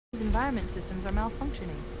environment systems are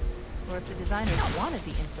malfunctioning, or if the designers wanted the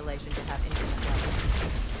installation to have infinite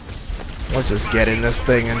levels. Let's just get in this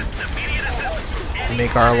thing and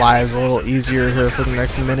make our lives a little easier here for the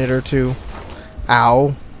next minute or two.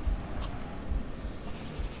 Ow.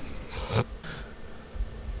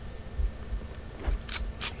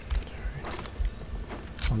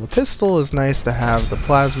 Well, the pistol is nice to have, the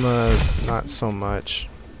plasma not so much.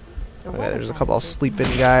 Okay, there's a couple of sleeping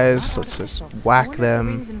guys. Let's just whack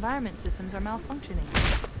them. Environment systems are malfunctioning,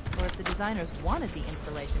 or if the designers wanted the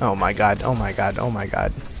installation. Oh my god, oh my god, oh my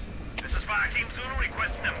god. This is Fire Team Zulu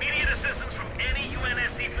requesting immediate assistance from any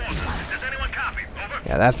UNSC forces. Does anyone copy? Over.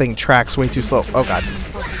 Yeah, that thing tracks way too slow. Oh god.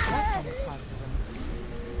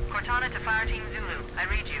 Cortana to Fire Team Zulu. I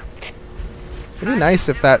read you. It'd be nice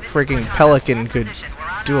if that freaking pelican could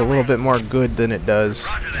do a little bit more good than it does.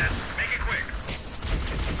 Roger that. Make it quick.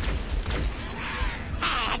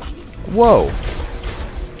 Whoa.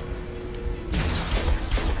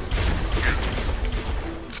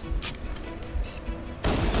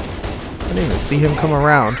 I didn't even see him come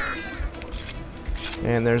around.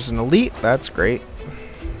 And there's an elite. That's great.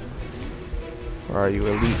 Where are you,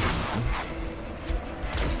 elite?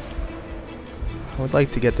 I would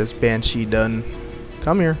like to get this Banshee done.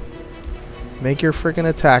 Come here. Make your freaking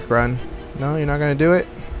attack run. No, you're not going to do it?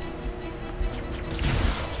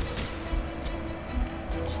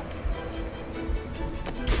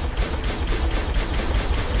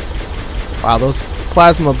 Wow, those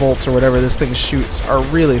plasma bolts or whatever this thing shoots are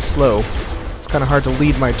really slow. It's kind of hard to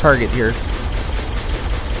lead my target here.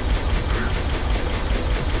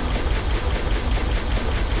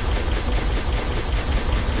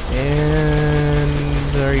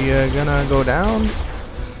 And are you gonna go down?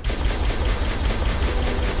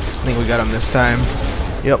 I think we got him this time.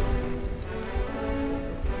 Yep.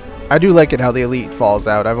 I do like it how the elite falls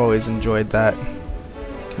out. I've always enjoyed that.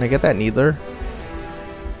 Can I get that needler?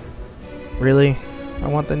 Really? I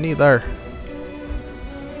want the needler.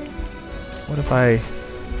 What if I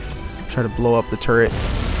try to blow up the turret?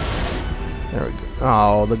 There we go.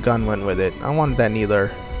 Oh, the gun went with it. I wanted that needler.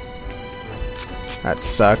 That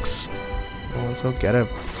sucks. Well, let's go get a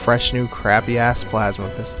fresh new crappy ass plasma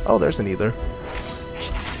pistol. Oh, there's a needler.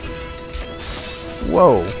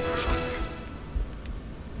 Whoa.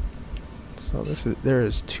 So there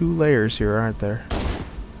is 2 layers here, aren't there?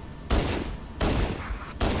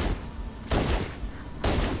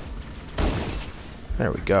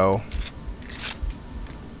 There we go.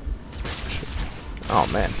 Oh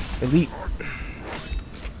man, elite.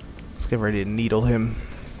 Let's get ready to needle him.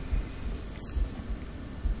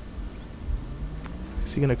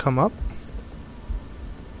 Is he gonna come up?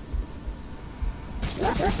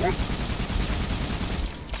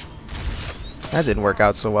 That didn't work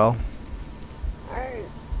out so well.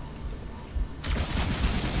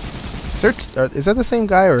 Is that the same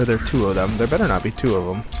guy, or are there 2 of them? There better not be 2 of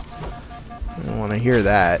them. I don't want to hear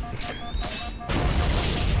that.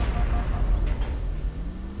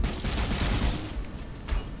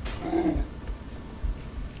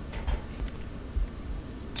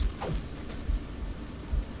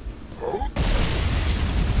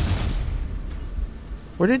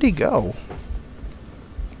 Where did he go?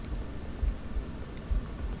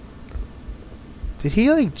 Did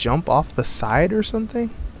he like jump off the side or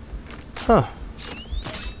something? Huh.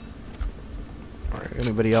 Alright,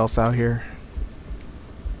 anybody else out here?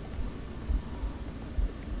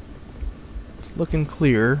 It's looking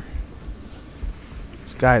clear.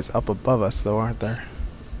 These guys up above us though, aren't there?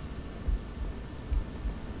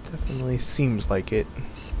 Definitely seems like it.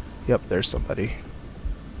 Yep, there's somebody.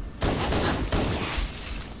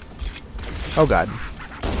 Oh god.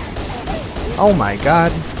 Oh my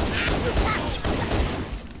god.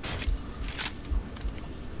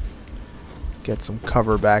 Get some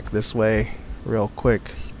cover back this way real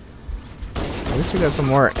quick. At least we got some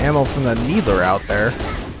more ammo from the needler out there.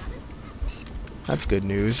 That's good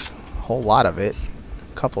news. A whole lot of it.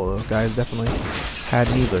 A couple of those guys definitely had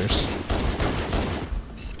needlers.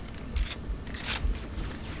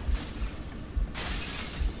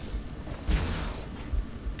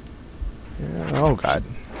 Yeah, oh god.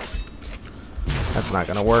 That's not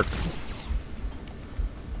gonna work.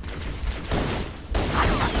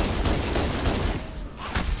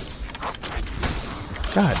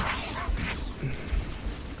 God.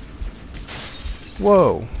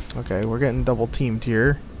 Whoa. Okay, we're getting double teamed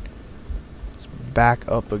here. Let's back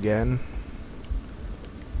up again.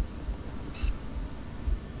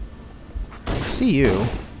 I see you.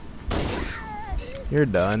 You're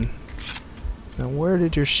done. Now where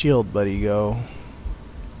did your shield buddy go?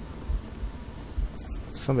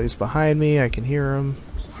 Somebody's behind me. I can hear him.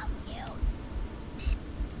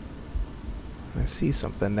 I see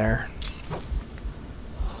something there.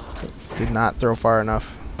 Did not throw far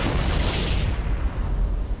enough.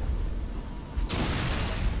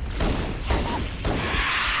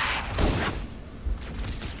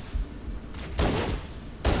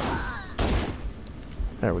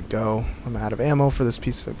 There we go. I'm out of ammo for this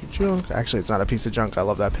piece of junk. Actually, it's not a piece of junk. I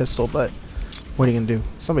love that pistol, but what are you gonna do?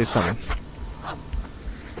 Somebody's coming.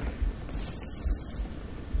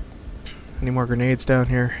 Any more grenades down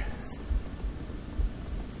here?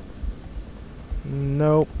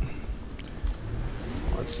 Nope.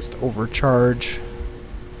 Let's just overcharge.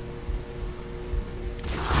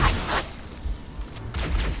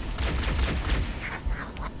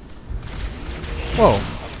 Whoa. I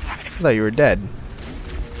thought you were dead.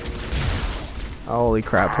 Holy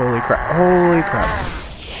crap, holy crap, holy crap.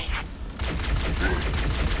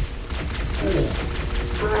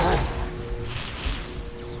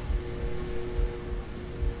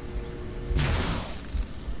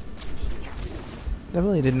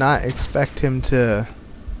 Definitely did not expect him to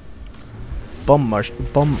bum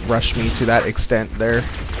rush me to that extent there.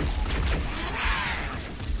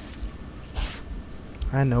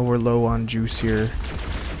 I know we're low on juice here.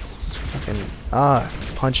 This is fucking...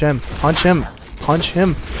 punch him, punch him, punch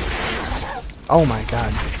him. Oh my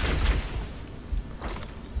god.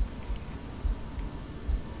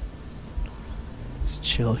 Just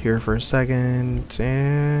chill here for a second,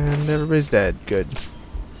 and everybody's dead. Good.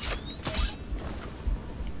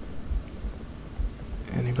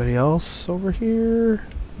 Anybody else over here?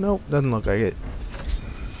 Nope, doesn't look like it.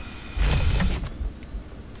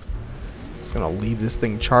 Just gonna leave this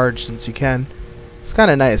thing charged since you can. It's kind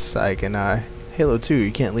of nice. Like in Halo 2,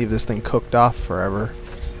 you can't leave this thing cooked off forever.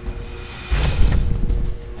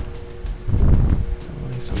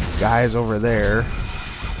 Definitely some guys over there.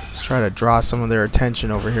 Let's try to draw some of their attention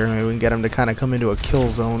over here. Maybe we can get them to kind of come into a kill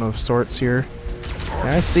zone of sorts here.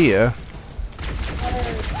 Yeah, I see ya.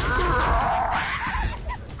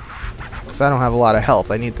 I don't have a lot of health.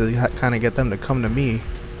 I need to kind of get them to come to me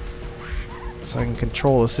so I can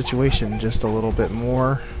control the situation just a little bit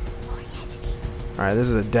more. Alright, this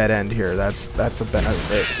is a dead end here. That's a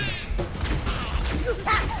benefit.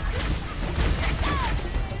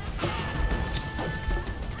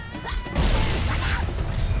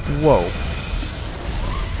 Whoa.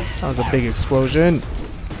 That was a big explosion.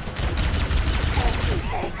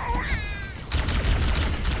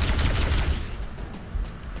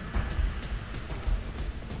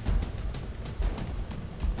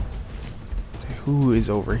 Who is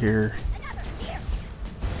over here?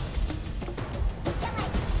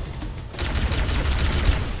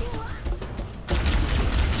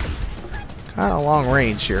 Kind of long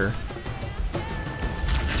range here.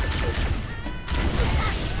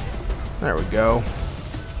 There we go.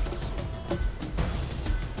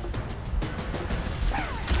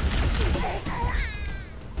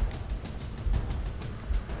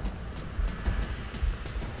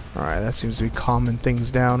 Alright, that seems to be calming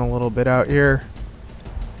things down a little bit out here.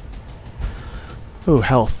 Ooh,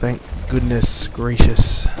 health, thank goodness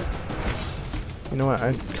gracious. You know what,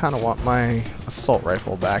 I kind of want my assault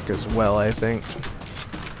rifle back as well, I think.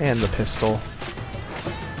 And the pistol.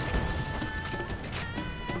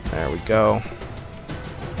 There we go.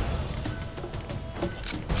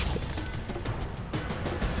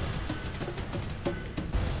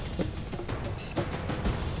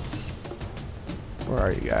 Where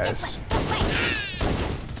are you guys?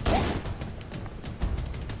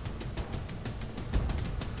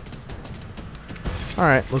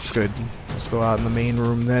 Alright, looks good. Let's go out in the main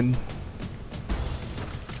room then.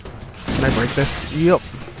 Can I break this? Yep.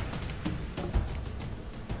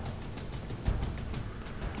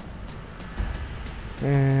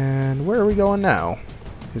 And where are we going now?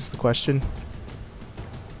 Is the question.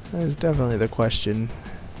 That is definitely the question.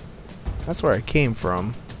 That's where I came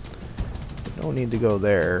from. We don't need to go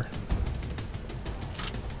there.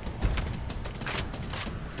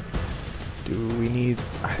 Do we need...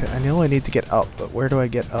 I know I need to get up, but where do I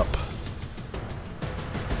get up?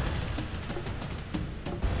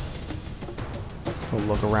 Let's go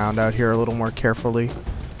look around out here a little more carefully.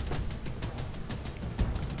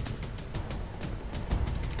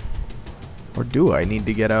 Or do I need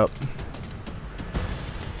to get up?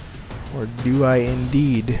 Or do I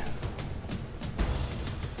indeed?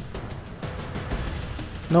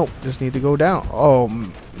 Nope, just need to go down. Oh,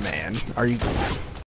 man. Are you...